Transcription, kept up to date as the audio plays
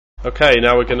Okay,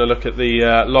 now we're going to look at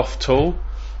the Loft tool.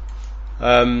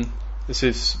 This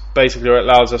is basically where it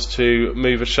allows us to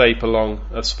move a shape along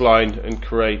a spline and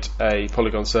create a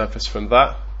polygon surface from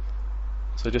that.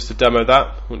 So just to demo that,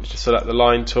 I want you to select the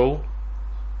line tool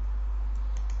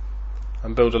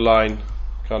and build a line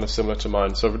kind of similar to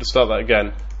mine. So if we just start that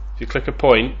again, if you click a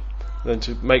point, then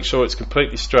to make sure it's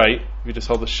completely straight, if you just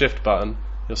hold the shift button,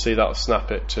 you'll see that will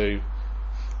snap it to,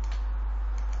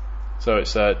 so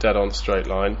it's a dead on straight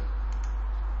line.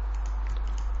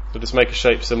 So just make a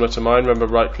shape similar to mine. Remember,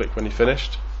 right click when you're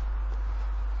finished,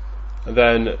 and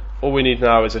then all we need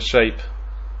now is a shape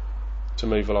to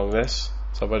move along this.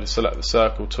 So I'm going to select the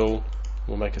circle tool.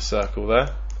 We'll make a circle there.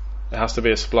 It has to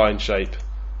be a spline shape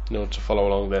in order to follow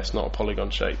along this, not a polygon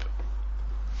shape.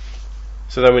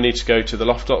 So then we need to go to the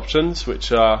Loft options,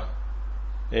 which are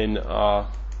in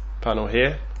our panel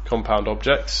here, compound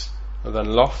objects, and then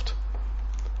Loft.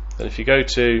 Then if you go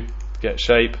to get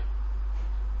shape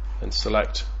and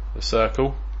select the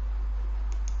circle,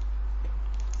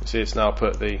 you see it's now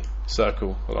put the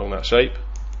circle along that shape.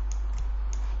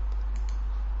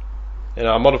 In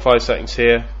our modify settings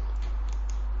here,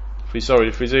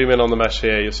 if we zoom in on the mesh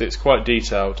here, you'll see it's quite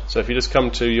detailed. So if you just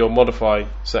come to your modify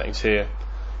settings here,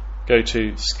 go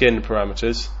to skin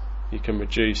parameters, you can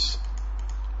reduce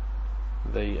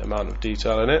the amount of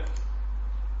detail in it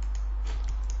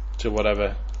to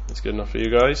whatever is good enough for you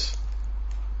guys.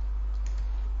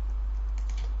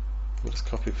 We'll just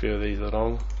copy a few of these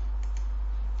along.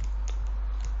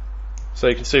 So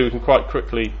you can see we can quite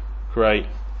quickly create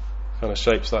kind of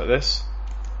shapes like this.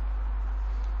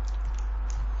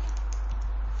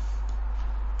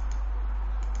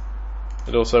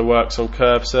 It also works on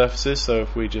curved surfaces, so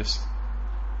if we just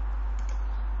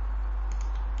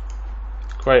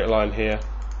create a line here,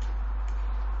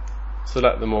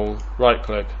 select them all, right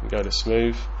click and go to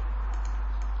smooth,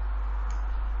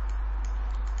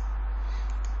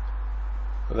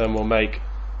 and then we'll make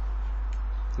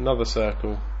another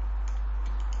circle,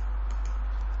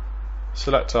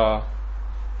 select our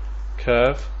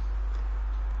curve,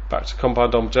 back to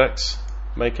compound objects,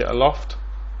 make it a loft,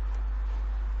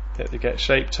 hit the get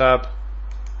shape tab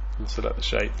and select the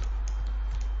shape.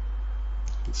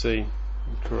 You can see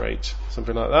and create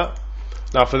something like that.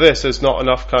 Now for this, there's not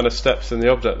enough kind of steps in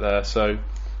the object there, so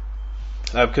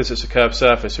because it's a curved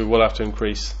surface, we will have to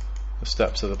increase the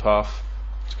steps of the path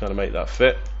to kind of make that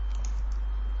fit.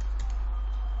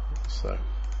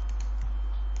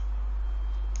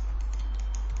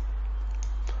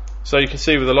 So you can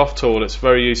see with the Loft tool, it's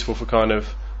very useful for kind of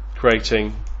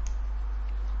creating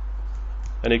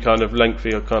any kind of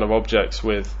lengthy or kind of objects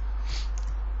with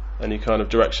any kind of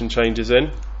direction changes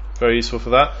in. Very useful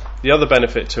for that. The other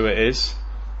benefit to it is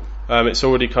it's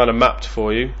already kind of mapped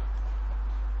for you.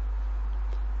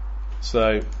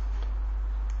 So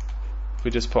if we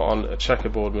just put on a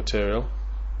checkerboard material,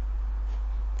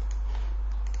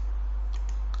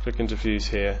 click into Views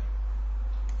here,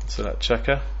 select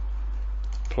checker,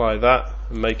 apply that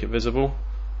and make it visible.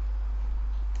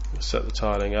 We'll set the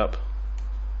tiling up.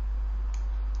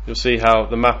 You'll see how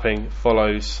the mapping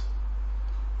follows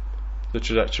the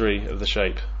trajectory of the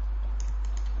shape.